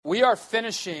We are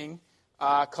finishing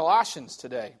Colossians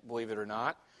today, believe it or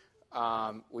not.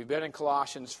 We've been in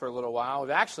Colossians for a little while. We've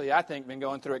actually, I think, been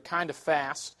going through it kind of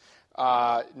fast.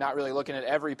 Not really looking at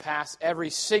every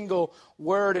single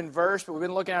word and verse, but we've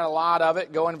been looking at a lot of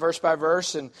it, going verse by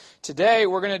verse. And today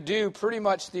we're going to do pretty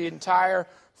much the entire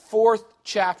fourth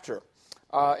chapter.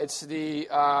 It's the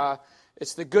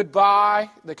goodbye,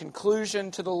 the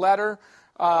conclusion to the letter.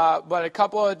 But a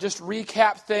couple of just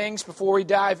recap things before we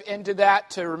dive into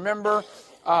that to remember.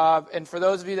 And for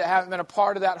those of you that haven't been a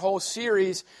part of that whole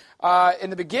series, in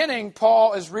the beginning,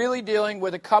 Paul is really dealing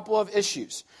with a couple of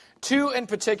issues. Two in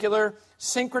particular,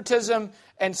 syncretism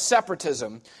and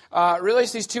separatism. Really,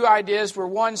 it's these two ideas where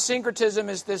one, syncretism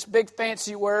is this big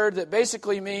fancy word that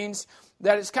basically means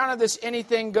that it's kind of this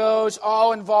anything goes,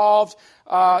 all involved.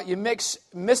 You mix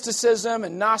mysticism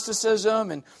and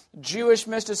Gnosticism and Jewish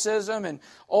mysticism and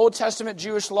Old Testament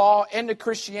Jewish law into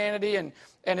Christianity, and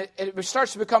it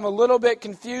starts to become a little bit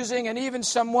confusing and even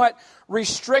somewhat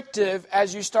restrictive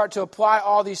as you start to apply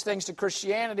all these things to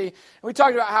Christianity. And we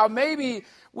talked about how maybe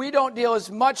we don't deal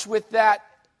as much with that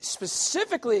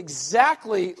specifically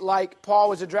exactly like Paul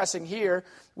was addressing here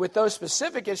with those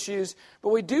specific issues, but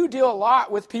we do deal a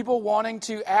lot with people wanting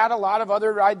to add a lot of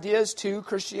other ideas to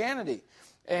Christianity.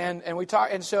 And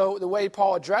so the way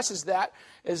Paul addresses that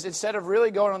is instead of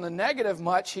really going on the negative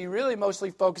much, he really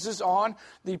mostly focuses on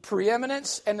the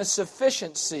preeminence and the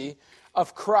sufficiency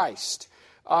of Christ.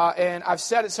 And I've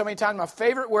said it so many times, my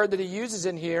favorite word that he uses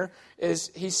in here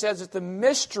is he says that the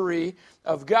mystery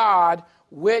of God,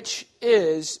 which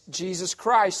is Jesus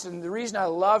Christ. And the reason I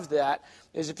love that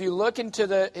is if you look into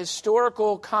the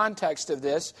historical context of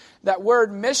this, that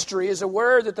word mystery is a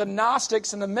word that the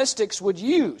Gnostics and the mystics would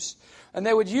use. And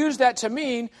they would use that to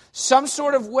mean some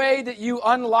sort of way that you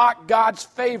unlock God's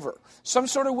favor. Some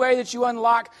sort of way that you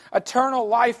unlock eternal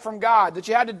life from God. That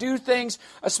you had to do things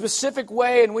a specific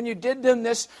way, and when you did them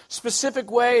this specific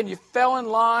way and you fell in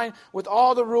line with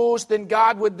all the rules, then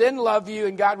God would then love you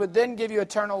and God would then give you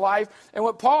eternal life. And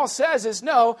what Paul says is,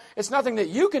 no, it's nothing that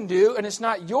you can do and it's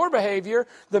not your behavior.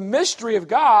 The mystery of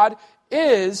God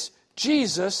is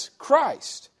Jesus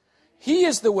Christ. He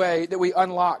is the way that we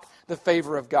unlock the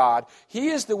favor of God. He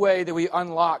is the way that we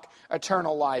unlock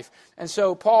eternal life. And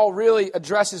so Paul really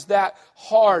addresses that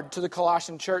hard to the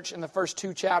Colossian church in the first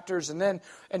two chapters. And then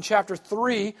in chapter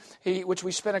 3, which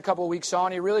we spent a couple of weeks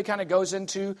on, he really kind of goes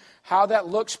into how that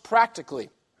looks practically.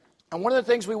 And one of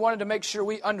the things we wanted to make sure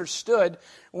we understood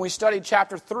when we studied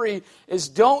chapter 3 is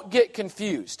don't get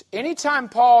confused. Anytime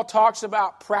Paul talks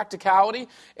about practicality,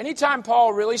 anytime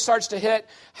Paul really starts to hit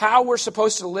how we're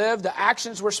supposed to live, the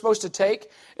actions we're supposed to take,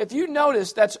 if you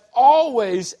notice, that's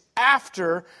always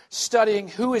after studying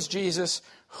who is Jesus,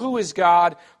 who is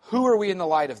God, who are we in the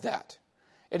light of that.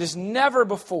 It is never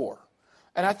before.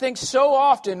 And I think so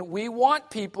often we want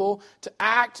people to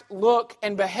act, look,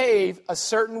 and behave a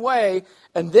certain way,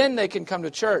 and then they can come to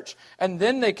church, and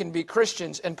then they can be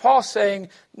Christians. And Paul's saying,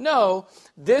 no,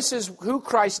 this is who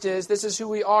Christ is, this is who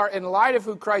we are in light of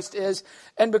who Christ is,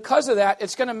 and because of that,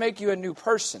 it's going to make you a new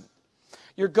person.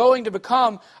 You're going to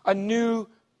become a new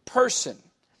person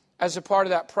as a part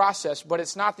of that process, but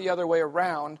it's not the other way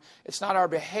around. It's not our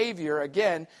behavior,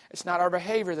 again, it's not our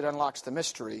behavior that unlocks the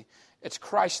mystery. It's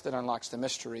Christ that unlocks the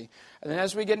mystery. And then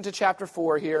as we get into chapter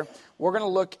 4 here, we're going to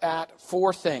look at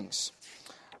four things.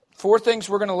 Four things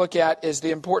we're going to look at is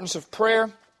the importance of prayer,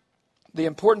 the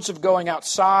importance of going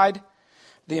outside,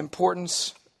 the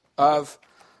importance of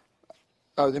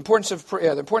prayer,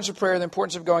 the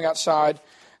importance of going outside,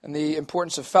 and the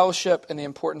importance of fellowship, and the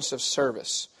importance of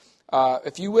service.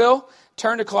 If you will,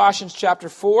 turn to Colossians chapter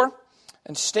 4.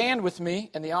 And stand with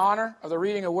me in the honor of the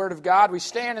reading of the Word of God. We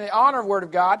stand in the honor of the Word of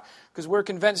God because we're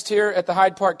convinced here at the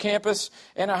Hyde Park campus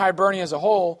and at Hibernia as a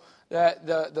whole that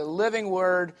the living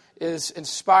Word is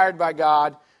inspired by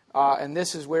God, and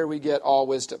this is where we get all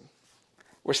wisdom.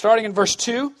 We're starting in verse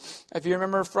 2. If you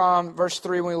remember from verse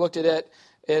 3 when we looked at it,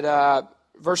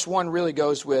 verse 1 really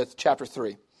goes with chapter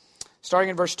 3.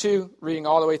 Starting in verse 2, reading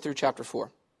all the way through chapter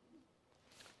 4.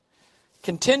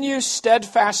 Continue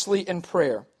steadfastly in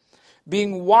prayer,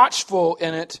 being watchful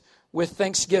in it with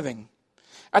thanksgiving.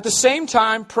 At the same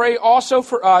time, pray also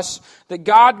for us that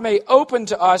God may open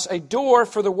to us a door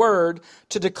for the word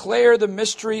to declare the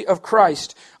mystery of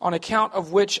Christ, on account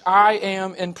of which I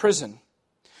am in prison,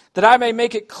 that I may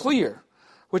make it clear,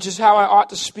 which is how I ought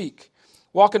to speak.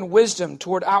 Walk in wisdom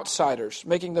toward outsiders,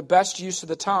 making the best use of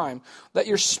the time. Let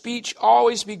your speech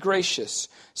always be gracious,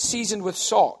 seasoned with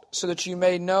salt, so that you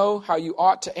may know how you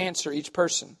ought to answer each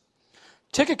person.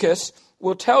 Tychicus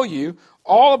will tell you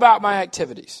all about my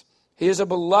activities. He is a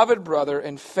beloved brother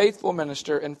and faithful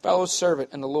minister and fellow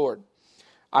servant in the Lord.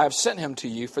 I have sent him to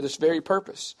you for this very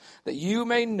purpose, that you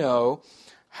may know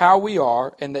how we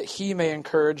are, and that he may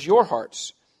encourage your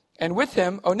hearts. And with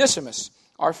him, Onesimus,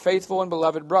 our faithful and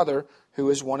beloved brother, who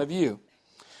is one of you.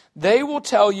 They will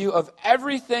tell you of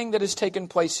everything that has taken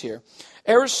place here.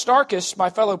 Aristarchus, my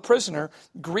fellow prisoner,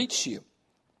 greets you.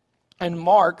 And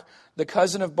Mark, the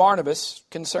cousin of Barnabas,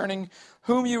 concerning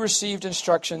whom you received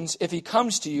instructions, if he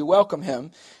comes to you, welcome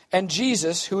him. And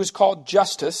Jesus, who is called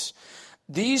Justus.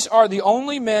 These are the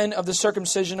only men of the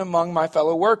circumcision among my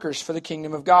fellow workers for the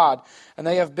kingdom of God, and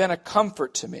they have been a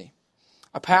comfort to me.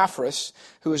 Epaphras,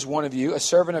 who is one of you, a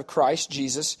servant of Christ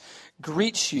Jesus,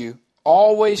 greets you,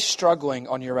 always struggling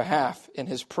on your behalf in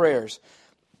his prayers,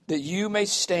 that you may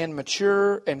stand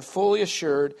mature and fully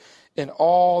assured in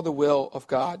all the will of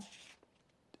God.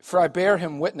 For I bear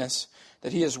him witness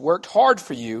that he has worked hard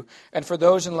for you and for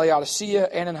those in Laodicea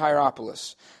and in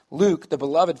Hierapolis. Luke, the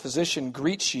beloved physician,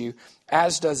 greets you,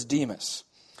 as does Demas.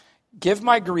 Give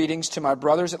my greetings to my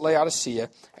brothers at Laodicea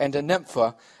and to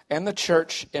Nympha and the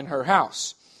church in her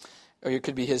house. Or it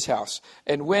could be his house.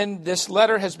 And when this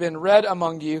letter has been read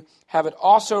among you, have it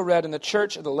also read in the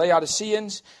church of the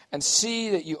Laodiceans, and see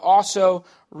that you also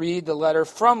read the letter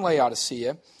from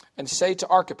Laodicea, and say to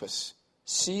Archippus,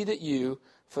 see that you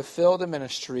fulfill the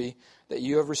ministry that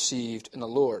you have received in the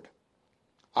Lord.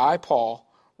 I, Paul,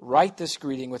 write this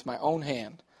greeting with my own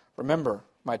hand. Remember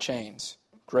my chains.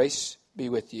 Grace be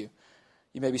with you.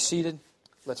 You may be seated.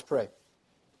 Let's pray.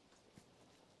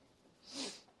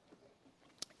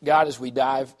 God, as we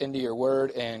dive into your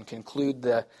word and conclude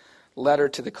the letter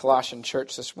to the Colossian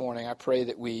church this morning, I pray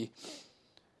that we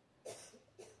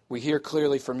hear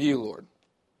clearly from you, Lord,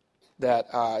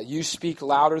 that you speak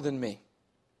louder than me.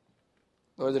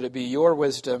 Lord, that it be your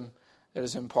wisdom that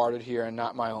is imparted here and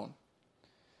not my own.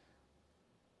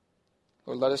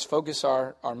 Lord, let us focus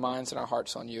our minds and our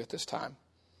hearts on you at this time.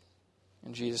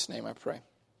 In Jesus' name I pray.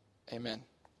 Amen.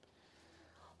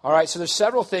 All right, so there's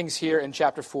several things here in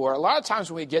chapter 4. A lot of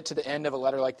times when we get to the end of a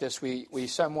letter like this, we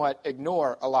somewhat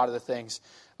ignore a lot of the things.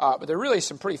 But there really is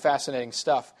some pretty fascinating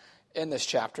stuff in this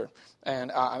chapter.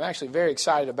 And I'm actually very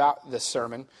excited about this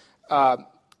sermon.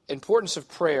 Importance of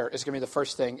prayer is going to be the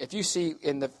first thing. If you see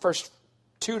in the first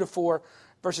 2 to 4,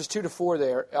 verses 2 to 4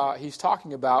 there, he's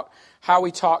talking about how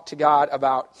we talk to God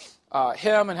about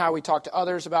him and how we talk to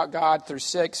others about God through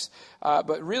 6.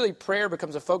 But really prayer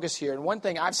becomes a focus here. And one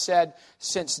thing I've said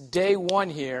since day one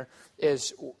here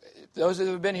is, those that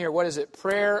have been here, what is it?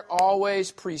 Prayer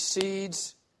always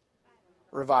precedes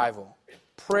revival.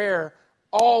 Prayer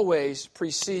always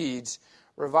precedes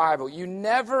revival. You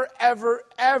never, ever,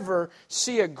 ever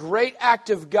see a great act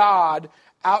of God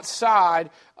outside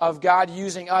of God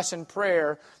using us in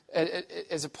prayer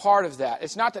as a part of that.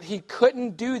 It's not that he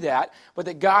couldn't do that, but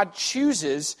that God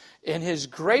chooses in his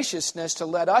graciousness to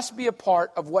let us be a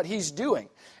part of what he's doing.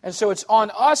 And so it's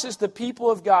on us as the people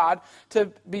of God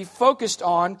to be focused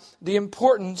on the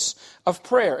importance of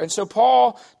prayer. And so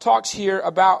Paul talks here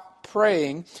about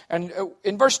praying. And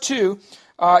in verse 2,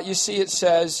 you see it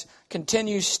says,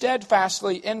 continue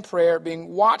steadfastly in prayer, being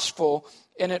watchful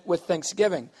in it with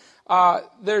thanksgiving.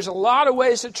 There's a lot of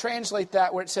ways to translate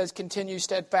that where it says continue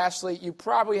steadfastly. You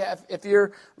probably have, if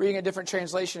you're reading a different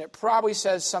translation, it probably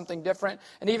says something different.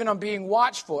 And even on being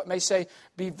watchful, it may say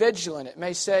be vigilant. It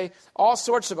may say all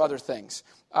sorts of other things.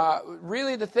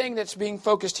 Really the thing that's being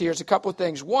focused here is a couple of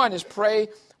things. One is pray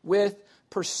with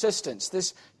persistence.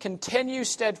 This continue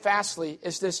steadfastly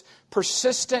is this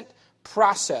persistent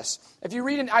process. If you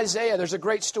read in Isaiah, there's a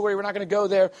great story. We're not going to go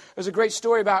there. There's a great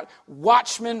story about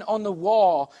watchmen on the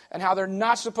wall and how they're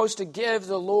not supposed to give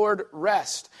the Lord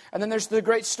rest. And then there's the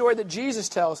great story that Jesus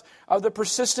tells of the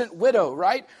persistent widow,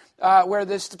 right? Where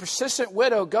the persistent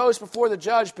widow goes before the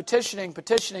judge petitioning,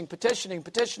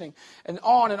 and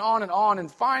on and on and on.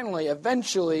 And finally,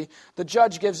 eventually, the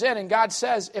judge gives in. And God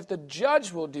says, if the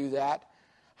judge will do that,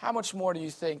 how much more do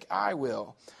you think I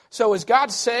will? So is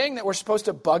God saying that we're supposed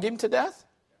to bug him to death?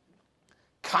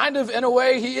 Kind of in a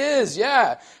way he is,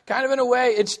 yeah. Kind of in a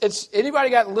way. It's anybody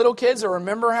got little kids or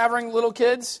remember having little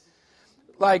kids?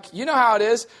 Like, you know how it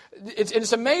is.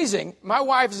 It's amazing. My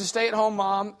wife is a stay-at-home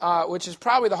mom, which is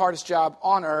probably the hardest job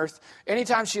on earth.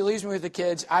 Anytime she leaves me with the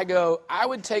kids, I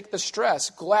would take the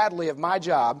stress gladly of my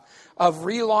job of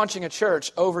relaunching a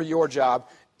church over your job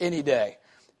any day.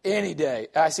 Any day.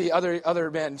 I see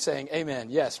other men saying,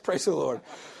 amen. Yes, praise the Lord.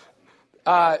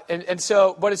 But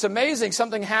it's amazing,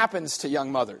 something happens to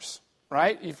young mothers,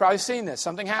 right? You've probably seen this.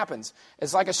 Something happens.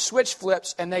 It's like a switch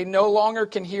flips and they no longer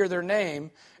can hear their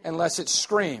name unless it's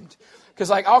screamed.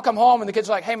 Because I'll come home and the kids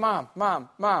are like, hey, mom.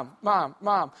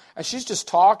 And she's just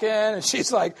talking and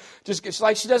she's like, it's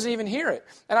like she doesn't even hear it.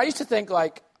 And I used to think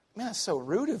man, that's so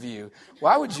rude of you.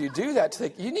 Why would you do that?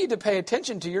 You need to pay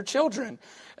attention to your children.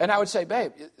 And I would say,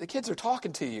 babe, the kids are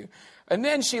talking to you. And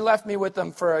then she left me with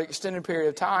them for an extended period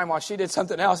of time while she did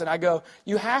something else. And I go,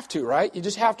 you have to, right? You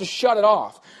just have to shut it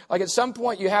off. Like at some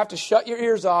point, you have to shut your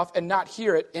ears off and not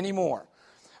hear it anymore.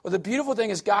 Well, the beautiful thing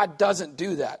is God doesn't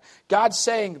do that. God's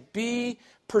saying, be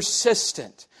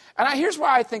persistent. And here's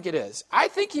why I think it is. I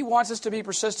think he wants us to be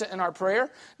persistent in our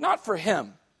prayer, not for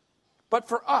him, but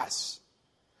for us.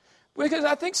 Because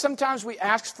I think sometimes we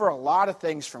ask for a lot of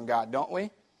things from God, don't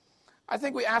we? I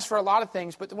think we ask for a lot of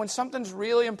things, but when something's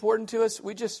really important to us,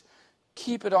 we just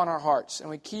keep it on our hearts, and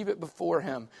we keep it before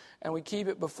him, and we keep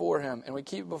it before him, and we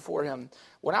keep it before him.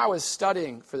 When I was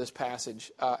studying for this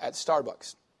passage at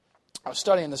Starbucks, I was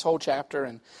studying this whole chapter,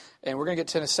 and we're going to get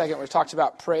to in a second where it talks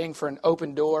about praying for an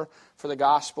open door for the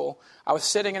gospel. I was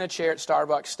sitting in a chair at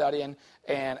Starbucks studying,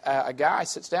 and a guy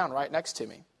sits down right next to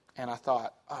me. And I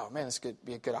thought, oh, man, this could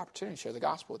be a good opportunity to share the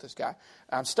gospel with this guy.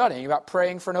 I'm studying about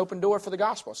praying for an open door for the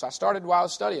gospel. So I started while I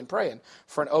was studying, praying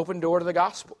for an open door to the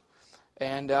gospel.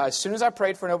 And as soon as I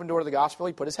prayed for an open door to the gospel,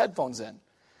 he put his headphones in.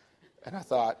 And I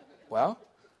thought, well,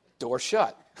 door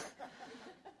shut.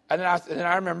 And then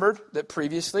I remembered that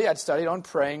previously I'd studied on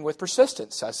praying with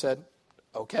persistence. I said,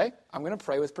 okay, I'm going to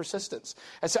pray with persistence.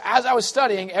 And so as I was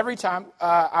studying, every time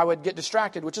I would get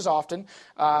distracted, which is often,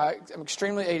 I'm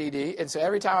extremely ADD, and so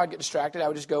every time I'd get distracted, I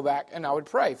would just go back and I would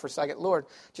pray for a second, Lord,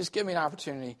 just give me an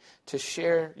opportunity to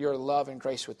share your love and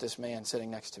grace with this man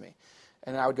sitting next to me.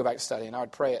 And then I would go back to study, and I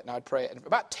would pray it, and I would pray it. And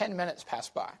about 10 minutes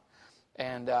passed by,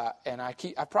 and I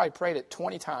probably prayed it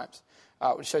 20 times,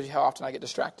 which shows you how often I get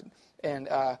distracted. And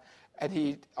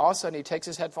he all of a sudden he takes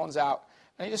his headphones out,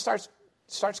 and he just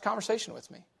starts a conversation with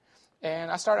me.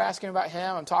 And I started asking him about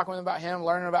him. I'm talking with him about him,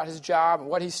 learning about his job and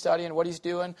what he's studying, what he's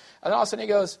doing. And then all of a sudden he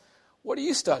goes, what are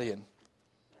you studying?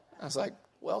 I was like,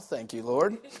 well, thank you,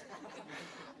 Lord.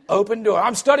 Open door.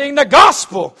 I'm studying the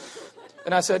gospel.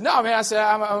 And I said, no, man. I said,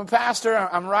 I'm a pastor.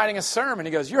 I'm writing a sermon.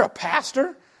 He goes, you're a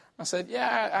pastor? I said,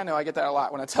 yeah, I know. I get that a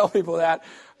lot when I tell people that.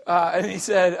 And he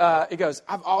said, he goes,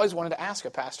 I've always wanted to ask a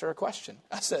pastor a question.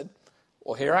 I said,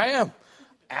 well, here I am.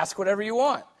 Ask whatever you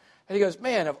want. And he goes,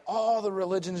 man, of all the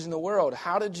religions in the world,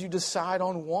 how did you decide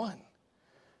on one?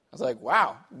 I was like,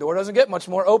 wow, the door doesn't get much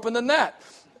more open than that.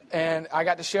 And I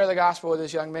got to share the gospel with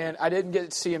this young man. I didn't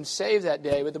get to see him saved that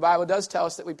day, but the Bible does tell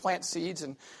us that we plant seeds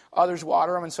and others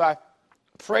water them. And so I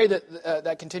pray that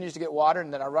that continues to get watered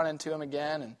and that I run into him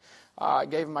again. And I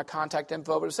gave him my contact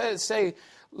info. But it say,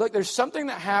 look, there's something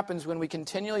that happens when we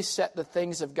continually set the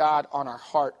things of God on our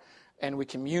heart and we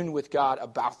commune with God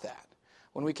about that.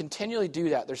 When we continually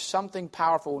do that, there's something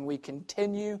powerful when we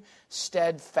continue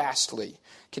steadfastly.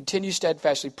 Continue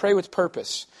steadfastly. Pray with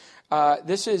purpose.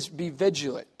 This is be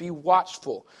vigilant. Be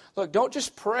watchful. Look, don't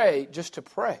just pray just to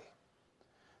pray.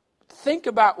 Think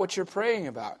about what you're praying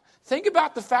about. Think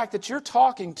about the fact that you're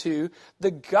talking to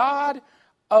the God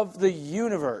of the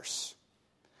universe.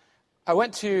 I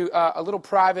went to a little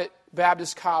private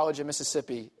Baptist college in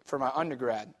Mississippi for my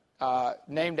undergrad,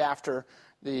 named after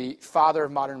the father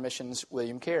of modern missions,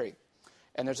 William Carey.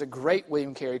 And there's a great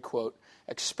William Carey quote,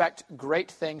 expect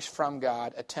great things from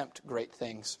God, attempt great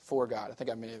things for God. I think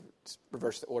I may have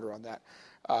reversed the order on that.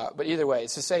 But either way,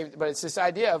 it's the same. But it's this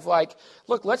idea of like,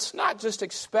 look, let's not just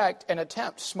expect and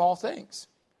attempt small things.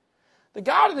 The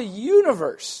God of the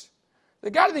universe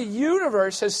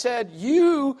has said,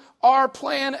 you are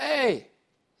plan A.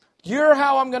 You're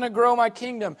how I'm going to grow my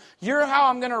kingdom. You're how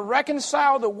I'm going to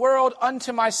reconcile the world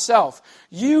unto myself.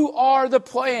 You are the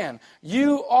plan.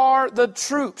 You are the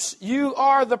troops. You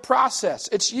are the process.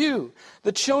 It's you,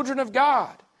 the children of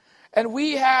God. And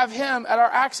we have him at our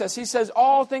access. He says,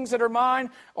 all things that are mine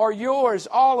are yours.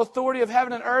 All authority of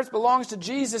heaven and earth belongs to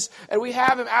Jesus. And we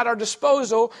have him at our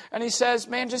disposal. And he says,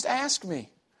 man, just ask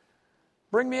me.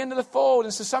 Bring me into the fold.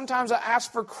 And so sometimes I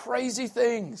ask for crazy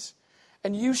things.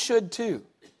 And you should too.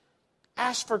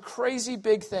 Ask for crazy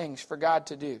big things for God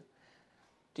to do.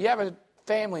 Do you have a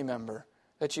family member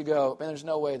that you go, man, there's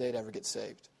no way they'd ever get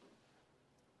saved?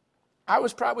 I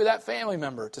was probably that family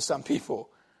member to some people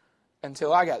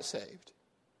until I got saved.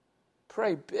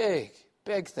 Pray big,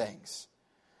 big things.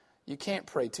 You can't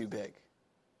pray too big.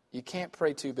 You can't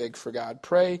pray too big for God.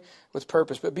 Pray with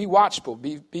purpose, but be watchful,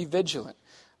 be vigilant.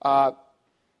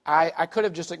 I could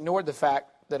have just ignored the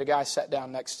fact that a guy sat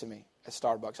down next to me at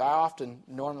Starbucks. I often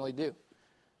normally do,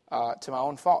 to my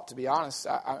own fault, to be honest.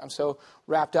 I'm so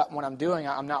wrapped up in what I'm doing,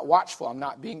 I'm not watchful, I'm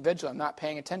not being vigilant, I'm not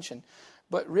paying attention.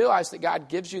 But realize that God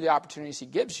gives you the opportunities he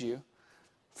gives you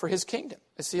for his kingdom.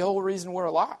 It's the whole reason we're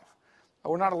alive.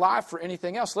 We're not alive for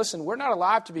anything else. Listen, we're not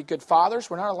alive to be good fathers.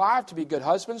 We're not alive to be good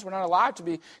husbands. We're not alive to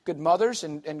be good mothers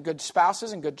and good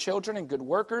spouses and good children and good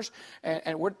workers.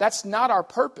 That's not our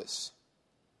purpose.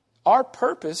 Our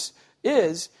purpose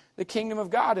is the kingdom of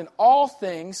God, and all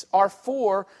things are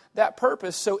for that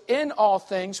purpose. So in all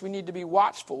things, we need to be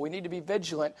watchful. We need to be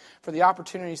vigilant for the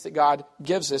opportunities that God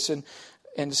gives us.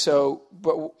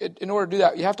 But in order to do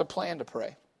that, you have to plan to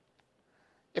pray.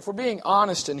 If we're being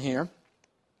honest in here,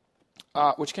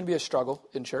 which can be a struggle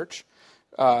in church,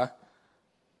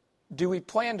 do we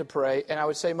plan to pray? And I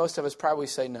would say most of us probably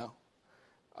say no.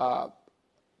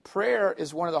 Prayer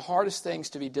is one of the hardest things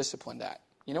to be disciplined at.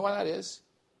 You know why that is?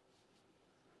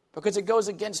 Because it goes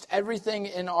against everything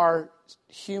in our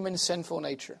human sinful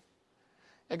nature.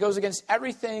 It goes against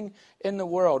everything in the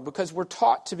world because we're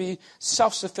taught to be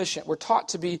self-sufficient. We're taught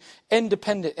to be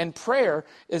independent. And prayer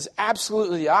is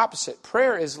absolutely the opposite.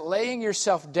 Prayer is laying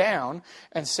yourself down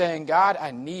and saying, God,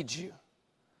 I need you.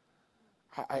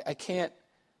 I can't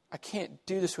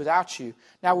do this without you.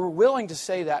 Now, we're willing to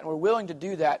say that, and we're willing to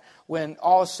do that when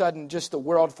all of a sudden just the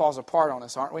world falls apart on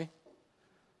us, aren't we?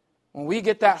 When we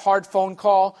get that hard phone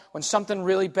call, when something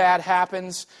really bad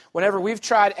happens, whenever we've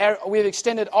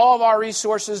extended all of our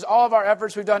resources, all of our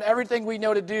efforts, we've done everything we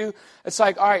know to do, it's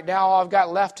like, all right, now all I've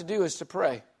got left to do is to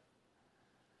pray.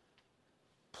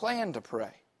 Plan to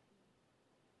pray.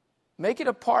 Make it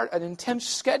a part, an intense,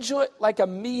 schedule it like a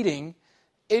meeting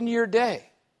in your day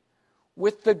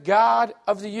with the God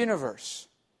of the universe.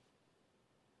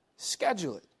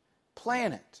 Schedule it.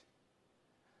 Plan it.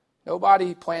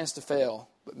 Nobody plans to fail,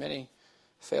 but many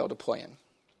fail to plan.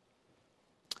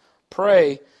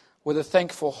 Pray with a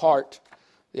thankful heart,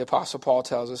 the Apostle Paul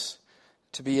tells us,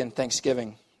 to be in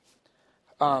thanksgiving.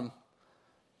 No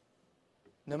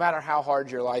matter how hard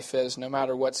your life is, no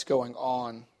matter what's going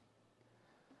on,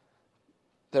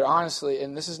 that honestly,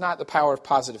 and this is not the power of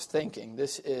positive thinking,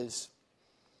 this is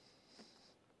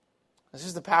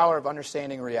the power of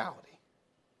understanding reality.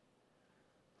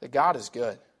 That God is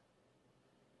good.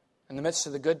 In the midst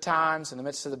of the good times, in the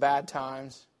midst of the bad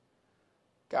times,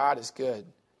 God is good.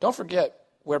 Don't forget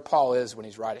where Paul is when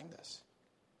he's writing this.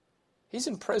 He's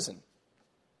in prison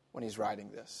when he's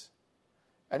writing this.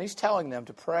 And he's telling them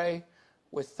to pray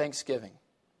with thanksgiving.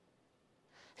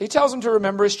 He tells them to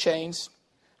remember his chains.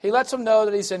 He lets them know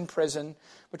that he's in prison.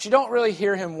 But you don't really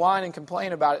hear him whine and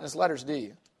complain about it in his letters, do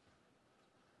you?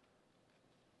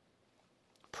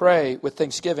 Pray with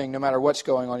thanksgiving no matter what's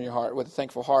going on in your heart, with a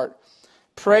thankful heart.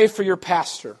 Pray for your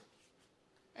pastor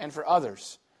and for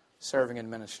others serving in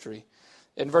ministry.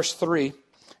 In verse 3,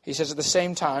 he says, at the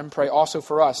same time, pray also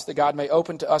for us, that God may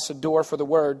open to us a door for the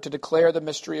word to declare the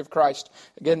mystery of Christ.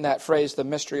 Again, that phrase, the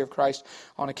mystery of Christ,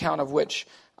 on account of which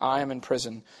I am in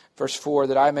prison. Verse 4,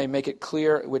 that I may make it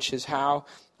clear which is how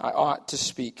I ought to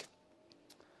speak.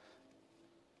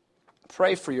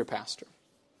 Pray for your pastor.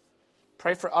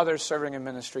 Pray for others serving in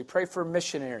ministry. Pray for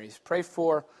missionaries. Pray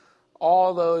for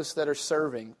all those that are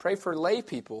serving. Pray for lay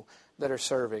people that are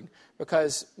serving.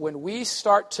 Because when we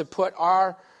start to put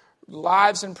our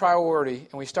lives in priority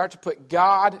and we start to put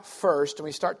God first and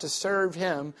we start to serve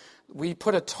Him, we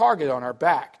put a target on our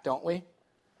back, don't we?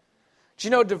 Do you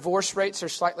know divorce rates are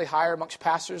slightly higher amongst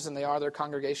pastors than they are their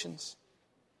congregations?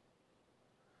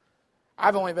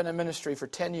 I've only been in ministry for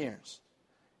 10 years.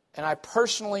 And I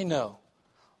personally know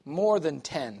more than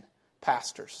 10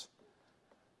 pastors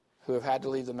who have had to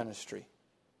leave the ministry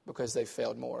because they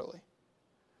failed morally.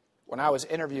 When I was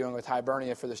interviewing with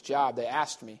Hibernia for this job, they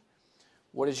asked me,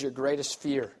 what is your greatest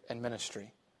fear in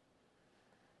ministry?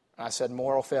 And I said,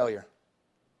 moral failure.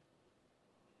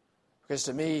 Because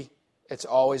to me, it's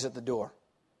always at the door.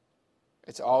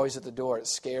 It's always at the door. It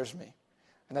scares me.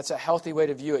 And that's a healthy way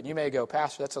to view it. And you may go,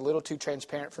 Pastor, that's a little too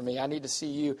transparent for me. I need to see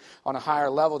you on a higher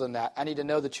level than that. I need to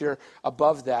know that you're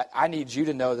above that. I need you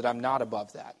to know that I'm not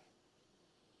above that.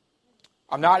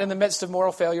 I'm not in the midst of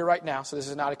moral failure right now, so this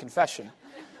is not a confession.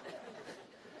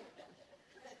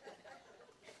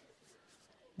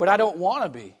 But I don't want to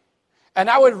be. And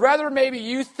I would rather maybe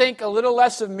you think a little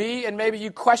less of me and maybe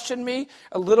you question me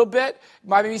a little bit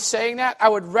by me saying that. I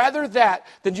would rather that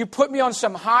than you put me on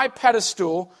some high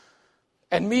pedestal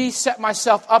and me set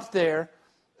myself up there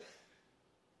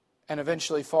and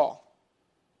eventually fall.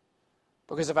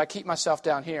 Because if I keep myself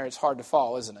down here, it's hard to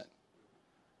fall, isn't it?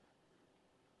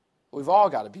 We've all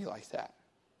got to be like that.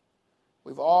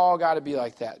 We've all got to be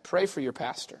like that. Pray for your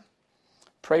pastor.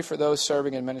 Pray for those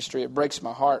serving in ministry. It breaks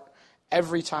my heart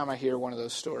every time I hear one of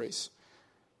those stories.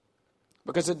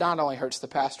 Because it not only hurts the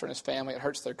pastor and his family, it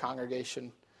hurts their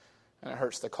congregation, and it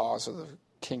hurts the cause of the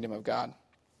kingdom of God.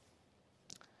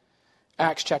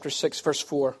 Acts chapter 6, verse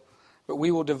 4. But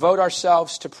we will devote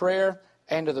ourselves to prayer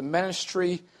and to the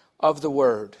ministry of the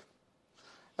word.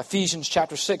 Ephesians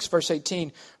chapter 6, verse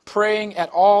 18, praying at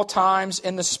all times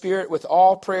in the Spirit with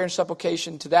all prayer and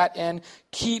supplication. To that end,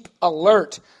 keep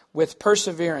alert with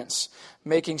perseverance,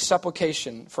 making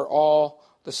supplication for all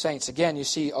the saints. Again, you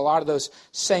see a lot of those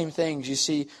same things. You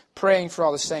see praying for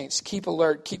all the saints. Keep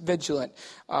alert, keep vigilant,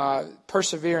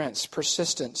 perseverance,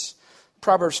 persistence.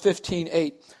 Proverbs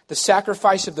 15:8, the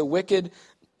sacrifice of the wicked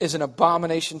is an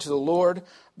abomination to the Lord,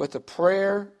 but the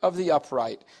prayer of the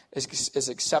upright is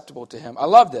acceptable to him. I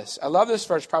love this. I love this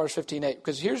verse, Proverbs 15:8,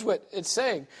 because here's what it's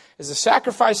saying, is the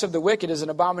sacrifice of the wicked is an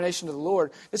abomination to the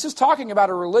Lord. This is talking about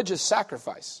a religious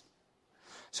sacrifice.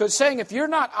 So it's saying if you're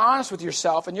not honest with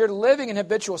yourself and you're living in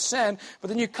habitual sin, but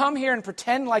then you come here and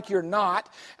pretend like you're not,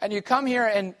 and you come here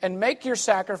and make your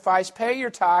sacrifice, pay your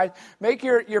tithe, make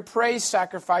your praise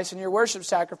sacrifice and your worship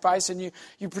sacrifice, and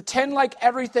you pretend like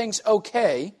everything's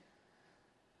okay,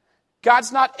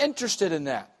 God's not interested in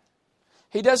that.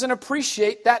 He doesn't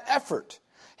appreciate that effort.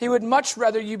 He would much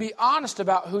rather you be honest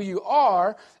about who you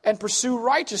are and pursue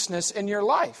righteousness in your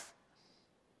life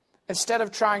instead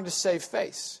of trying to save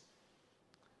face.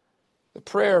 The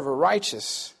prayer of a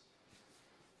righteous,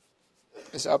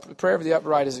 the prayer of the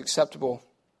upright is acceptable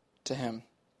to him.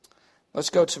 Let's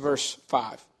go to verse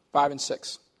 5 and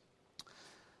 6.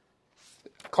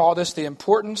 Call this the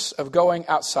importance of going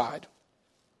outside.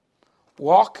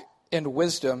 Walk in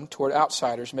wisdom toward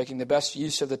outsiders, making the best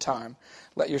use of the time.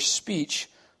 Let your speech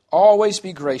always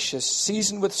be gracious,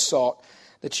 seasoned with salt,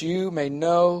 that you may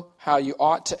know how you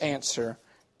ought to answer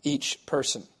each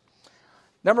person.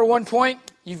 Number one point,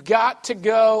 you've got to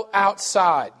go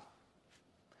outside.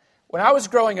 When I was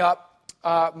growing up,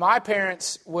 my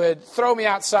parents would throw me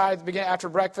outside at the beginning after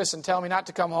breakfast and tell me not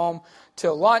to come home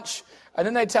till lunch, and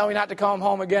then they'd tell me not to come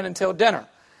home again until dinner.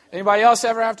 Anybody else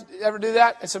ever do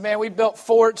that? And so, man, we built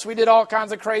forts. We did all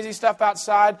kinds of crazy stuff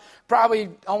outside. Probably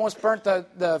almost burnt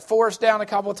the forest down a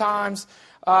couple of times.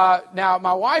 Now,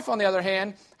 my wife, on the other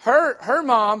hand, her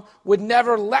mom would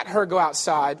never let her go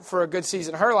outside for a good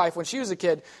season of her life when she was a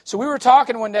kid. So we were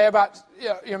talking one day about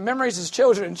memories as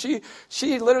children.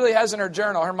 She literally has in her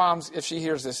journal, her mom's, if she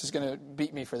hears this, is going to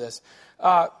beat me for this.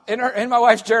 In my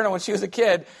wife's journal when she was a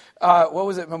kid, what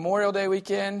was it, Memorial Day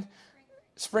weekend?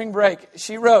 Spring break.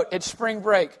 She wrote, it's spring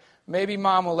break. Maybe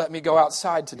Mom will let me go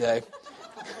outside today.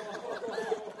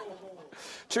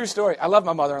 True story. I love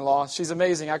my mother-in-law. She's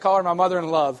amazing. I call her my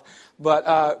mother-in-love. But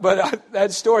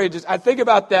that story, I think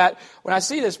about that when I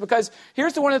see this, because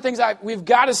here's one of the things we've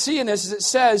got to see in this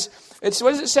is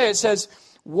what does it say? It says,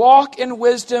 walk in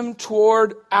wisdom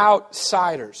toward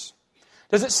outsiders.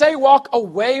 Does it say walk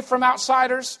away from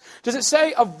outsiders? Does it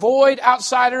say avoid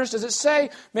outsiders? Does it say,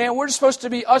 man, we're just supposed to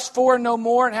be us four and no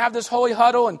more and have this holy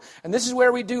huddle and this is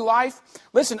where we do life?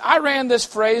 Listen, I ran this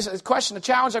phrase, a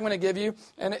challenge I'm going to give you,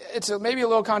 and it's maybe a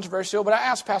little controversial, but I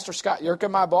asked Pastor Scott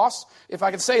Yerka, my boss, if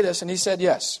I could say this, and he said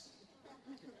yes.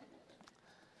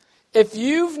 If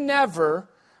you've never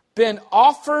been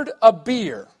offered a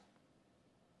beer,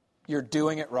 you're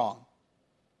doing it wrong.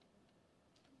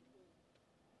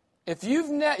 If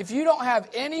you don't have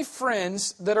any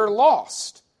friends that are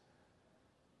lost,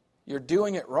 you're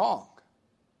doing it wrong.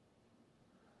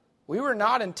 We were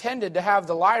not intended to have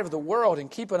the light of the world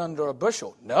and keep it under a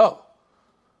bushel. No.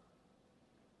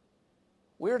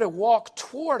 We're to walk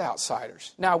toward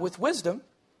outsiders. Now, with wisdom,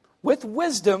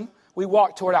 we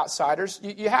walk toward outsiders.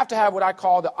 You have to have what I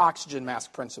call the oxygen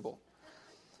mask principle.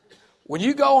 When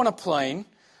you go on a plane,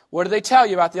 what do they tell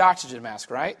you about the oxygen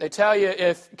mask, right? They tell you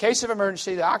if, in case of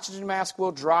emergency, the oxygen mask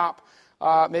will drop.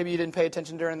 Maybe you didn't pay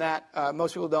attention during that.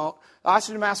 Most people don't. The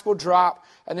oxygen mask will drop.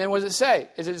 And then what does it say?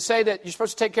 Does it say that you're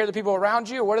supposed to take care of the people around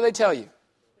you? Or what do they tell you?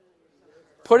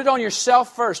 Put it on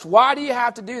yourself first. Why do you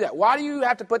have to do that? Why do you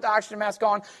have to put the oxygen mask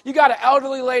on? You got an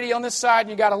elderly lady on this side and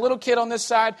you got a little kid on this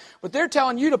side. But they're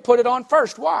telling you to put it on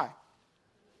first. Why?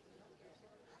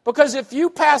 Because if you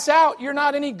pass out, you're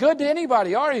not any good to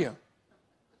anybody, are you?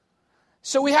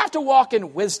 So we have to walk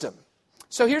in wisdom.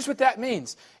 So here's what that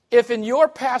means. If in your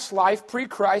past life,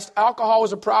 pre-Christ, alcohol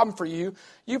was a problem for you,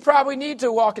 you probably need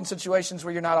to walk in situations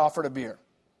where you're not offered a beer.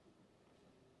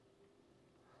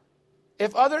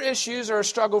 If other issues are a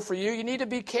struggle for you, you need to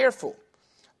be careful.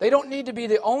 They don't need to be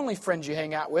the only friends you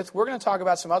hang out with. We're going to talk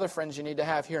about some other friends you need to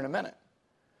have here in a minute.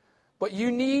 But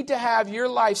you need to have your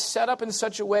life set up in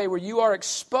such a way where you are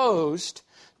exposed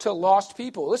to lost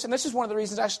people. Listen, this is one of the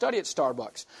reasons I study at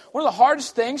Starbucks. One of the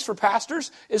hardest things for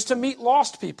pastors is to meet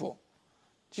lost people.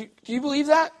 Do you believe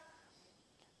that?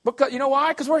 Because you know why?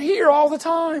 Because we're here all the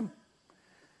time.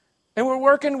 And we're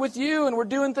working with you, and we're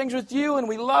doing things with you, and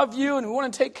we love you, and we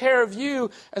want to take care of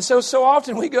you. And so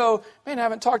often we go, man, I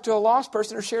haven't talked to a lost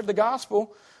person or shared the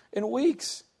gospel in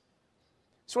weeks.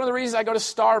 It's one of the reasons I go to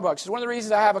Starbucks. It's one of the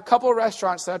reasons I have a couple of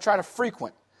restaurants that I try to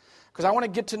frequent, because I want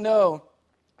to get to know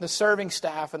the serving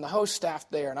staff and the host staff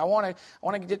there, and I want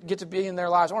to get to be in their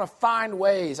lives. I want to find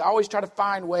ways. I always try to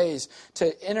find ways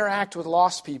to interact with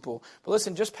lost people. But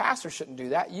listen, just pastors shouldn't do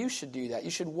that. You should do that.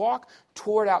 You should walk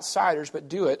toward outsiders, but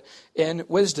do it in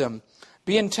wisdom.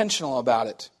 Be intentional about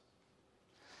it.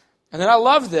 And then I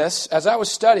love this, as I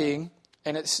was studying,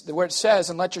 and it's where it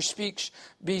says, and let your speech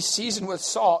be seasoned with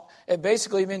salt, it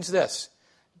basically means this: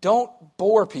 don't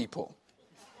bore people.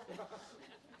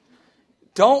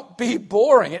 Don't be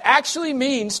boring. It actually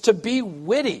means to be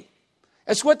witty.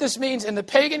 That's what this means. In the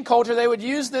pagan culture, they would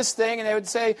use this thing and they would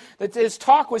say that his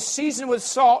talk was seasoned with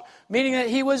salt, meaning that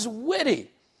he was witty.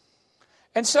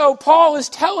 And so Paul is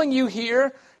telling you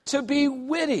here to be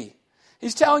witty.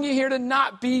 He's telling you here to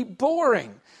not be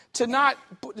boring, to not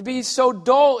be so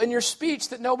dull in your speech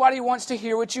that nobody wants to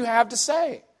hear what you have to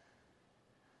say.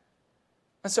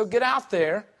 And so get out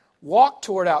there. Walk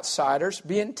toward outsiders,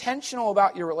 be intentional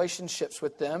about your relationships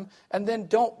with them, and then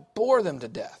don't bore them to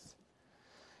death.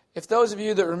 If those of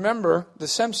you that remember The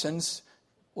Simpsons,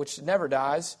 which never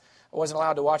dies, I wasn't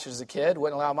allowed to watch it as a kid,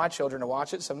 wouldn't allow my children to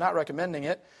watch it, so I'm not recommending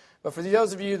it. But for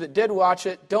those of you that did watch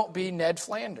it, don't be Ned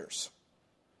Flanders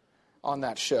on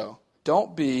that show.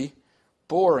 Don't be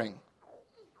boring.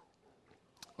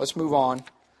 Let's move on.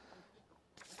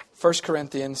 1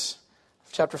 Corinthians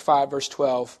chapter 5, verse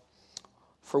 12.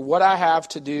 For what have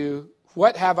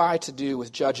I to do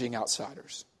with judging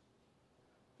outsiders?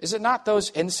 Is it not those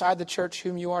inside the church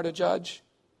whom you are to judge?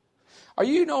 Are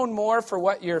you known more for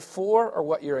what you're for or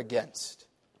what you're against?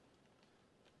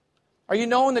 Are you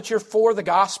known that you're for the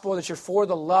gospel, that you're for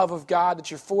the love of God,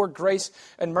 that you're for grace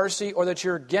and mercy, or that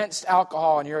you're against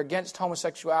alcohol and you're against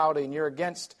homosexuality and you're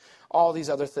against all these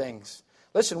other things?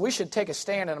 Listen, we should take a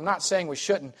stand, and I'm not saying we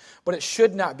shouldn't, but it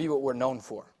should not be what we're known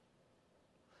for.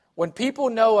 When people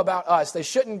know about us, they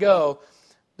shouldn't go,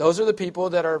 those are the people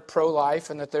that are pro-life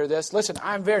and that they're this. Listen,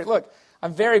 I'm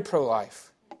very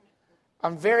pro-life.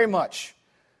 I'm very much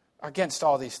against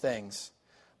all these things.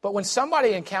 But when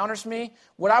somebody encounters me,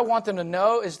 what I want them to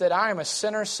know is that I am a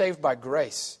sinner saved by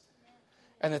grace,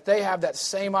 and that they have that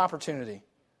same opportunity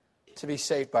to be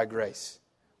saved by grace.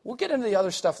 We'll get into the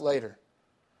other stuff later.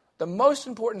 The most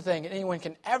important thing anyone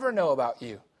can ever know about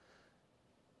you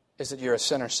is that you're a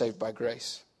sinner saved by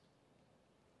grace.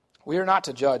 We are not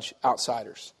to judge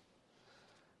outsiders.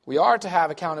 We are to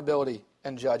have accountability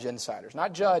and judge insiders.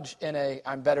 Not judge in a,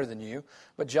 I'm better than you,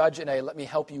 but judge in a, let me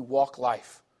help you walk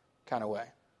life kind of way.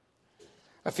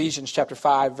 Ephesians chapter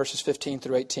 5, verses 15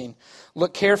 through 18.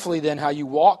 Look carefully then how you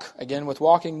walk, again with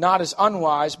walking, not as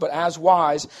unwise, but as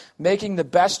wise, making the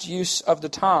best use of the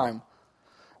time,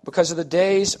 because of the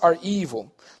days are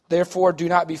evil. Therefore do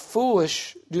not be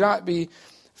foolish,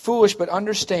 but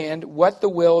understand what the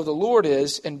will of the Lord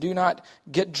is, and do not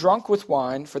get drunk with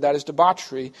wine, for that is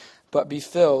debauchery, but be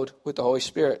filled with the Holy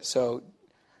Spirit. So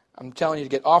I'm telling you to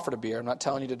get offered a beer. I'm not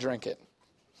telling you to drink it.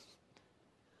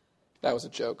 That was a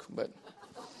joke, but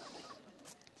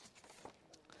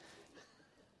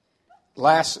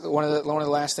one of the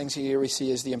last things here we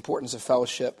see is the importance of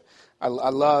fellowship. I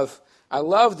love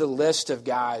the list of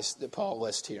guys that Paul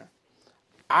lists here.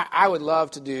 I would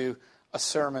love to do a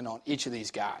sermon on each of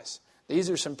these guys. These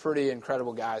are some pretty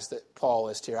incredible guys that Paul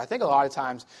lists here. I think a lot of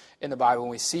times in the Bible,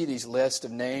 when we see these lists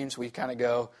of names, we kind of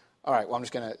go, all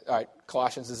right,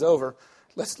 Colossians is over.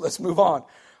 Let's move on.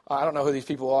 I don't know who these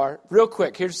people are. Real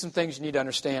quick, here's some things you need to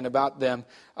understand about them.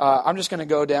 I'm just going to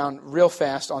go down real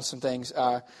fast on some things.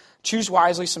 Choose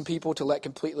wisely some people to let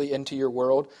completely into your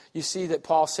world. You see that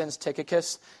Paul sends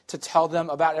Tychicus to tell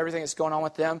them about everything that's going on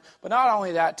with them, but not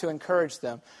only that, to encourage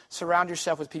them. Surround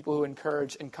yourself with people who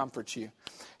encourage and comfort you.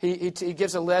 He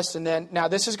gives a list, and then, now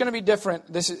this is going to be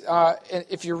different. This is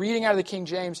if you're reading out of the King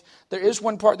James, there is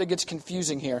one part that gets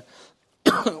confusing here.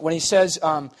 When he says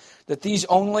that these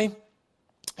only,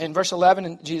 in verse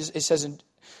 11, it says,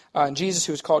 Jesus,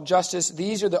 who is called Justus,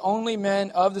 these are the only men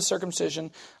of the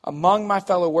circumcision among my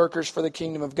fellow workers for the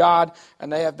kingdom of God,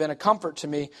 and they have been a comfort to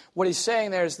me. What he's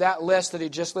saying there is that list that he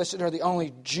just listed are the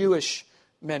only Jewish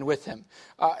men with him.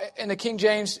 In the King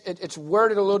James, it's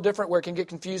worded a little different where it can get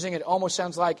confusing. It almost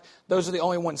sounds like those are the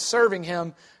only ones serving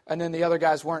him, and then the other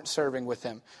guys weren't serving with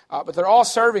him. But they're all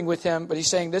serving with him, but he's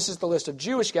saying this is the list of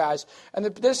Jewish guys. And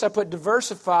this I put,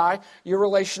 diversify your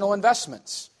relational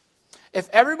investments. If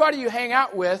everybody you hang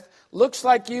out with looks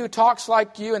like you, talks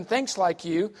like you, and thinks like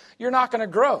you, you're not going to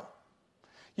grow.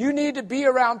 You need to be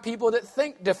around people that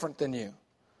think different than you.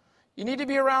 You need to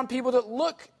be around people that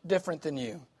look different than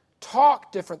you,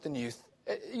 talk different than you.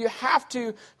 You have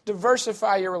to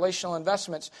diversify your relational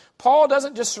investments. Paul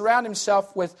doesn't just surround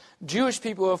himself with Jewish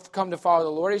people who have come to follow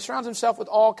the Lord. He surrounds himself with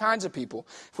all kinds of people.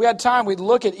 If we had time, we'd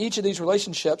look at each of these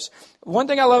relationships. One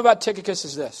thing I love about Tychicus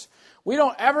is this. We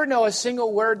don't ever know a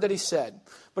single word that he said.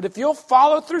 But if you'll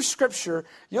follow through Scripture,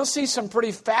 you'll see some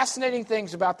pretty fascinating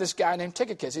things about this guy named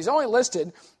Tychicus. He's only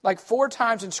listed like 4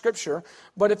 times in Scripture,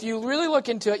 but if you really look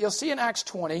into it, you'll see in Acts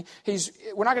 20,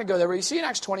 we're not going to go there, but you see in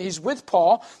Acts 20, he's with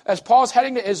Paul as Paul's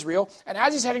heading to Israel, and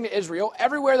as he's heading to Israel,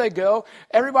 everywhere they go,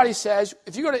 everybody says,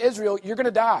 if you go to Israel, you're going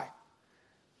to die.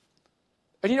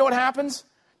 And you know what happens?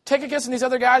 Tychicus and these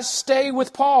other guys stay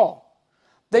with Paul.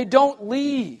 They don't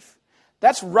leave.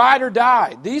 That's ride or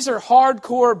die. These are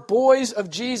hardcore boys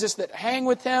of Jesus that hang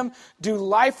with him, do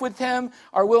life with him,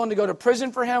 are willing to go to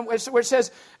prison for him. Where it says,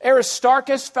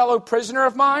 Aristarchus, fellow prisoner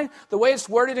of mine, the way it's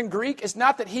worded in Greek is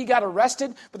not that he got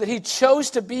arrested, but that he chose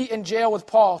to be in jail with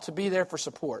Paul to be there for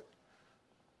support.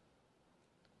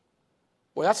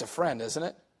 Well, that's a friend, isn't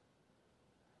it?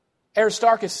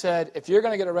 Aristarchus said, if you're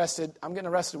going to get arrested, I'm getting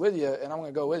arrested with you, and I'm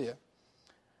going to go with you.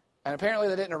 And apparently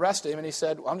they didn't arrest him, and he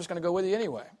said, well, I'm just going to go with you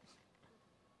anyway.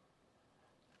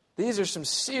 These are some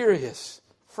serious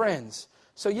friends.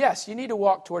 So yes, you need to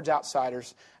walk towards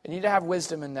outsiders. And you need to have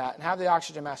wisdom in that and have the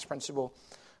oxygen mask principle.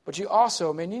 But you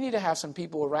also, you need to have some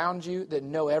people around you that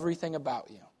know everything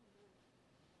about you.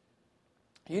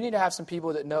 You need to have some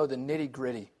people that know the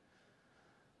nitty-gritty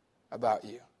about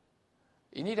you.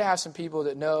 You need to have some people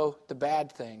that know the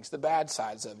bad things, the bad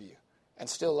sides of you, and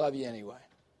still love you anyway.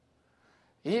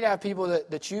 You need to have people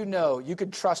that you know you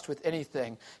can trust with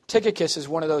anything. Tychicus is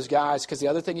one of those guys, because the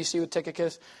other thing you see with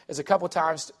Tychicus is a couple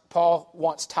times Paul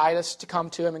wants Titus to come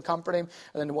to him and comfort him,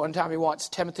 and then one time he wants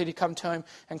Timothy to come to him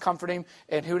and comfort him.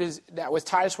 And with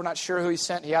Titus, we're not sure who he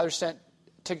sent. He either sent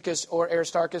Tychicus or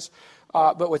Aristarchus.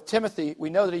 But with Timothy, we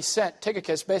know that he sent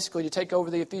Tychicus basically to take over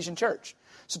the Ephesian church.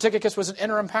 So Tychicus was an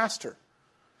interim pastor.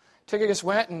 Tychicus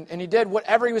went and he did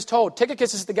whatever he was told.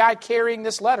 Tychicus is the guy carrying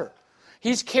this letter.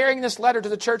 He's carrying this letter to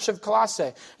the church of Colossae.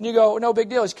 And you go, no big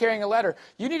deal, he's carrying a letter.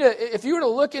 If you were to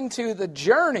look into the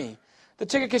journey that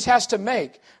Tychicus has to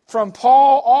make from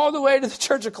Paul all the way to the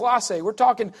church of Colossae, we're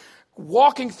talking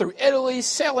walking through Italy,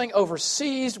 sailing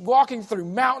overseas, walking through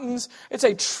mountains. It's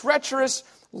a treacherous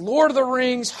Lord of the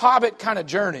Rings, Hobbit kind of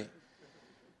journey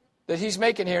that he's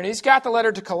making here. And he's got the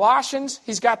letter to Colossians,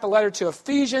 he's got the letter to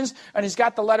Ephesians, and he's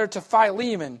got the letter to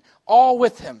Philemon, all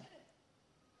with him.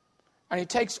 And he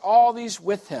takes all these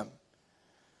with him.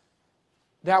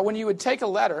 Now, when you would take a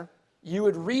letter, you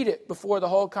would read it before the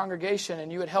whole congregation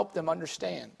and you would help them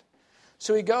understand.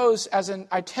 So he goes as an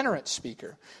itinerant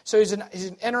speaker. So he's an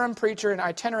interim preacher, an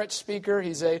itinerant speaker.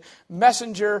 He's a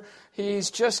messenger. He's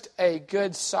just a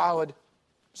good, solid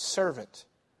servant.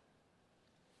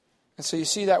 And so you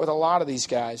see that with a lot of these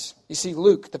guys. You see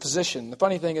Luke, the physician. The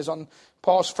funny thing is on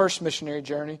Paul's first missionary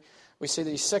journey, we see that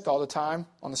he's sick all the time.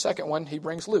 On the second one, he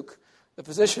brings Luke, the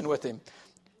physician, with him.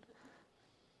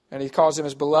 And he calls him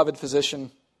his beloved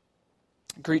physician.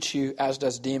 Greets you, as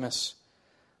does Demas.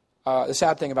 The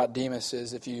sad thing about Demas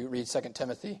is if you read 2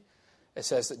 Timothy, it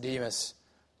says that Demas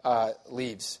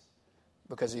leaves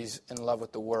because he's in love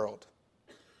with the world.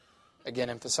 Again,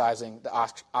 emphasizing the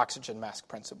oxygen mask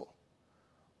principle.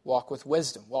 Walk with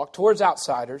wisdom. Walk towards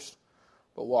outsiders,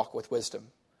 but walk with wisdom.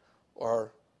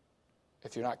 Or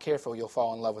if you're not careful, you'll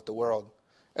fall in love with the world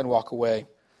and walk away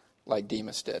like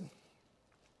Demas did.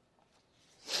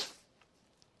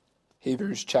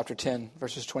 Hebrews chapter 10,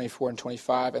 verses 24 and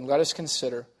 25. And let us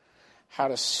consider how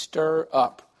to stir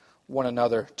up one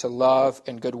another to love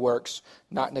and good works,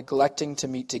 not neglecting to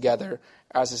meet together,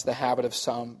 as is the habit of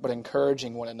some, but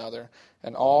encouraging one another,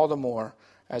 and all the more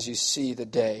as you see the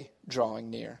day drawing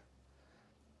near.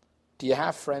 Do you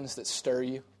have friends that stir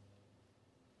you?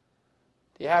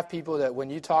 Do you have people that when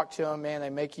you talk to them, man, they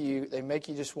make you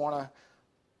just want to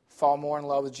fall more in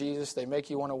love with Jesus? They make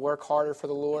you want to work harder for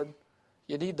the Lord?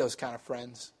 You need those kind of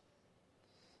friends.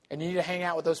 And you need to hang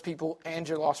out with those people and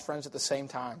your lost friends at the same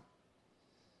time.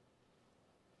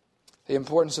 The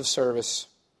importance of service,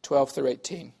 12 through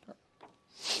 18.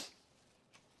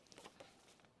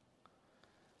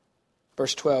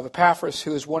 Verse 12, Epaphras,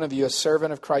 who is one of you, a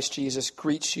servant of Christ Jesus,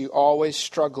 greets you, always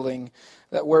struggling.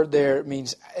 That word there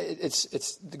means,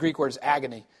 it's the Greek word is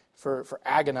agony, for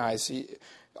agonize.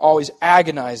 Always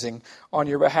agonizing on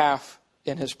your behalf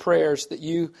in his prayers, that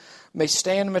you may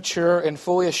stand mature and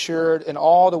fully assured in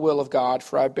all the will of God.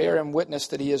 For I bear him witness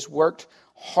that he has worked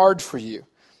hard for you.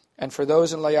 And for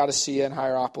those in Laodicea and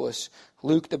Hierapolis,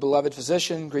 Luke, the beloved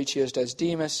physician, greets you, as does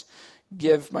Demas.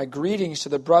 Give my greetings to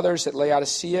the brothers at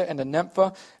Laodicea and to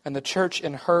Nympha and the church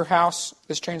in her house.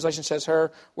 This translation says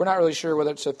her. We're not really sure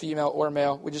whether it's a female or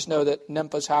male. We just know that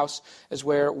Nympha's house is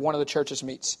where one of the churches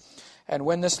meets. And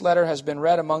when this letter has been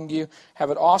read among you,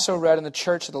 have it also read in the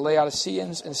church of the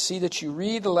Laodiceans, and see that you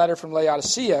read the letter from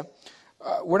Laodicea.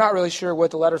 We're not really sure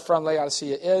what the letter from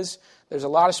Laodicea is. There's a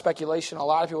lot of speculation. A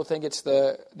lot of people think it's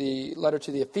the letter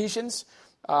to the Ephesians.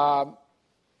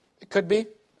 It could be.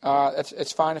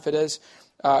 It's fine if it is.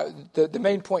 The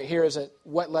main point here isn't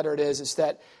what letter it is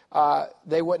that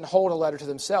they wouldn't hold a letter to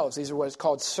themselves. These are what is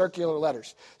called circular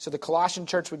letters. So the Colossian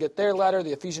church would get their letter,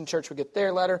 the Ephesian church would get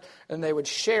their letter, and they would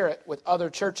share it with other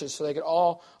churches so they could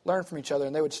all learn from each other,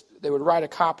 and they would write a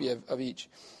copy of each.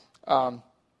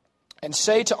 And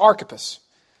say to Archippus,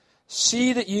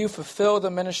 see that you fulfill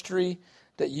the ministry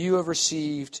that you have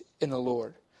received in the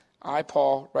Lord. I,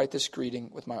 Paul, write this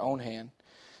greeting with my own hand.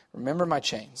 Remember my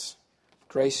chains.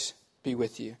 Grace be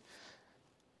with you.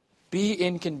 Be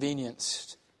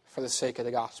inconvenienced for the sake of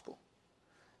the gospel.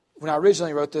 When I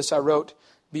originally wrote this, I wrote,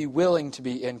 be willing to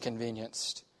be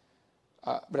inconvenienced.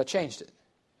 But I changed it.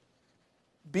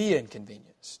 Be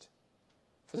inconvenienced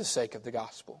for the sake of the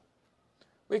gospel.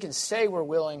 We can say we're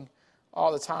willing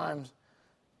all the time.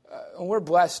 And we're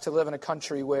blessed to live in a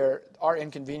country where our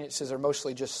inconveniences are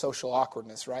mostly just social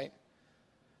awkwardness, right?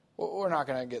 We're not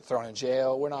going to get thrown in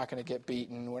jail. We're not going to get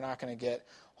beaten. We're not going to get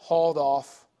hauled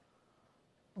off.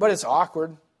 But it's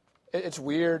awkward. It's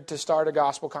weird to start a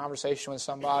gospel conversation with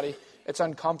somebody. It's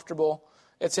uncomfortable.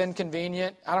 It's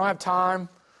inconvenient. I don't have time.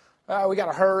 We got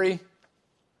to hurry.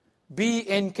 Be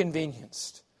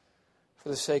inconvenienced for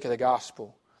the sake of the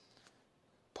gospel.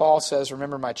 Paul says,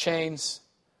 remember my chains.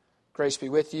 Grace be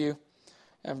with you.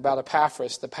 And about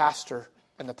Epaphras, the pastor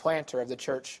and the planter of the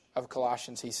church of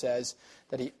Colossians, he says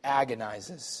that he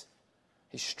agonizes.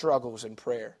 He struggles in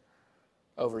prayer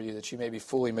over you that you may be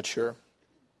fully mature.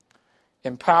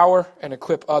 Empower and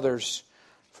equip others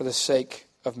for the sake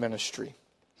of ministry.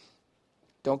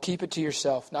 Don't keep it to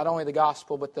yourself, not only the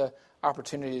gospel, but the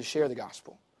opportunity to share the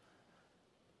gospel.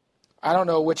 I don't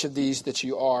know which of these that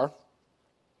you are.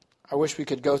 I wish we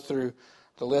could go through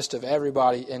the list of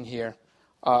everybody in here.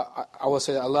 I will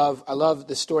say that I love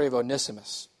the story of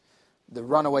Onesimus, the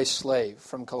runaway slave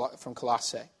from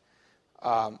Colossae.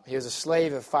 He was a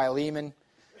slave of Philemon,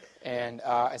 and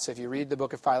so if you read the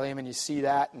book of Philemon, you see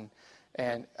that.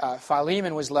 And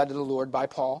Philemon was led to the Lord by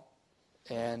Paul,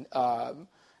 and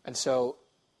so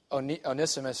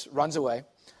Onesimus runs away,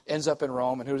 ends up in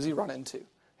Rome, and who does he run into?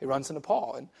 He runs into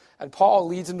Paul, and Paul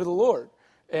leads him to the Lord,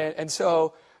 and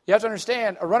so. You have to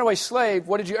understand, a runaway slave,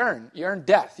 what did you earn? You earned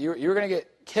death. You're going to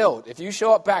get killed. If you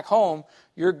show up back home,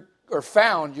 you're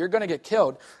going to get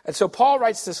killed. And so Paul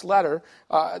writes this letter,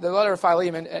 the letter of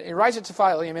Philemon, and he writes it to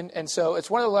Philemon, and so it's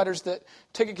one of the letters that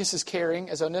Tychicus is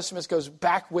carrying as Onesimus goes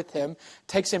back with him,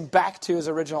 takes him back to his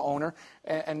original owner,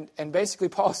 and basically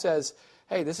Paul says,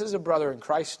 hey, this is a brother in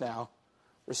Christ now.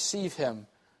 Receive him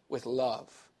with love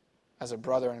as a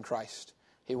brother in Christ.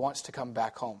 He wants to come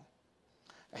back home.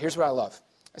 Now, here's what I love.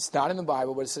 It's not in the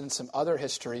Bible, but it's in some other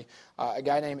history. A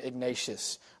guy named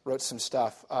Ignatius wrote some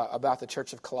stuff about the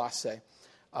church of Colossae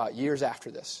years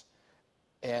after this.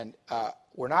 And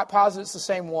we're not positive it's the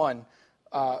same one,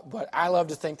 but I love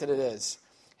to think that it is.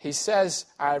 He says,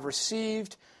 I have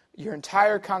received your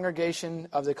entire congregation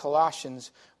of the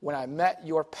Colossians when I met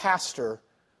your pastor,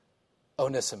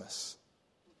 Onesimus.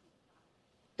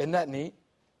 Isn't that neat?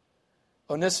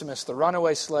 Onesimus, the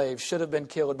runaway slave, should have been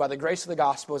killed. By the grace of the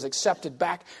gospel, is accepted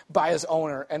back by his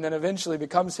owner, and then eventually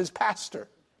becomes his pastor.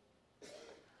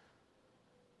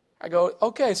 I go,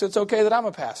 okay, so it's okay that I'm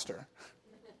a pastor.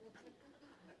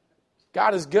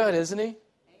 God is good, isn't he? Amen.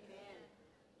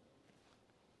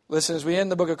 Listen, as we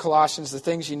end the book of Colossians, the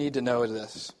things you need to know are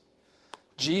this.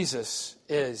 Jesus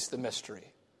is the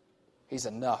mystery. He's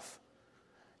enough.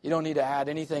 You don't need to add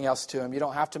anything else to him. You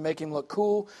don't have to make him look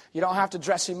cool. You don't have to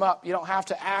dress him up. You don't have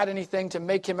to add anything to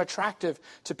make him attractive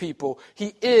to people.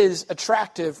 He is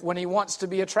attractive when he wants to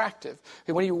be attractive.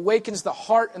 When he awakens the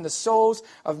heart and the souls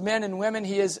of men and women,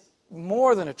 he is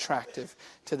more than attractive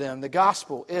to them. The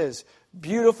gospel is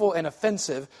beautiful and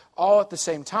offensive all at the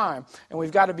same time. And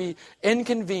we've got to be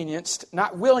inconvenienced,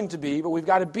 not willing to be, but we've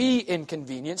got to be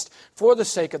inconvenienced for the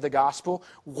sake of the gospel.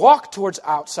 Walk towards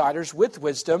outsiders with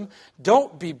wisdom.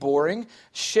 Don't be boring.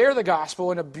 Share the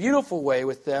gospel in a beautiful way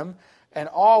with them. And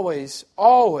always,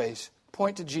 always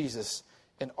point to Jesus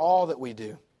in all that we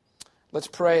do. Let's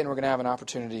pray, and we're going to have an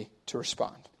opportunity to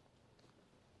respond.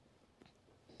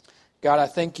 God, I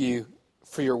thank you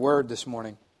for your word this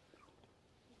morning.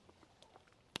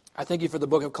 I thank you for the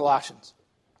book of Colossians,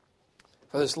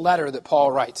 for this letter that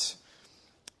Paul writes.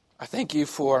 I thank you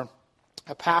for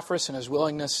Epaphras and his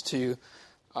willingness to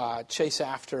chase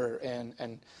after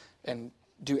and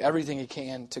do everything he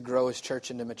can to grow his church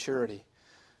into maturity.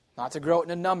 Not to grow it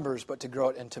into numbers, but to grow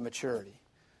it into maturity.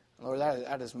 Lord,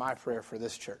 that is my prayer for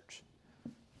this church,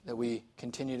 that we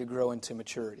continue to grow into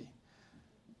maturity.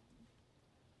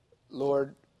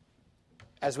 Lord,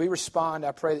 as we respond,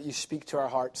 I pray that you speak to our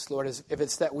hearts. Lord, if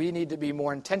it's that we need to be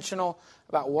more intentional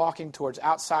about walking towards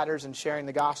outsiders and sharing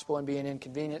the gospel and being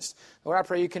inconvenienced, Lord, I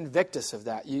pray you convict us of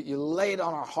that. You lay it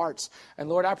on our hearts. And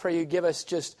Lord, I pray you give us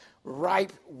just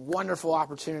ripe, wonderful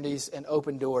opportunities and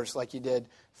open doors like you did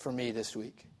for me this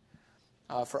week.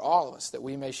 For all of us, that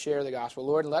we may share the gospel.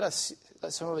 Lord, let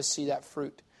some of us see that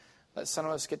fruit. Let some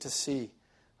of us get to see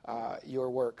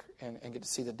your work and get to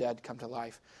see the dead come to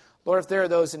life. Lord, if there are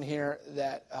those in here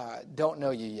that don't know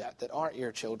you yet, that aren't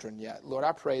your children yet, Lord,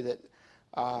 I pray that,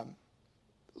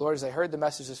 Lord, as they heard the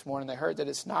message this morning, they heard that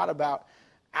it's not about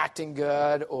acting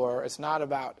good or it's not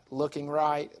about looking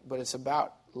right, but it's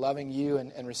about loving you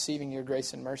and receiving your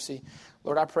grace and mercy.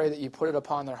 Lord, I pray that you put it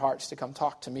upon their hearts to come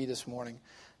talk to me this morning,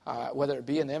 whether it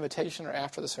be in the invitation or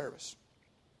after the service.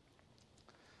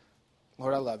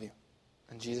 Lord, I love you.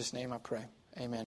 In Jesus' name I pray. Amen.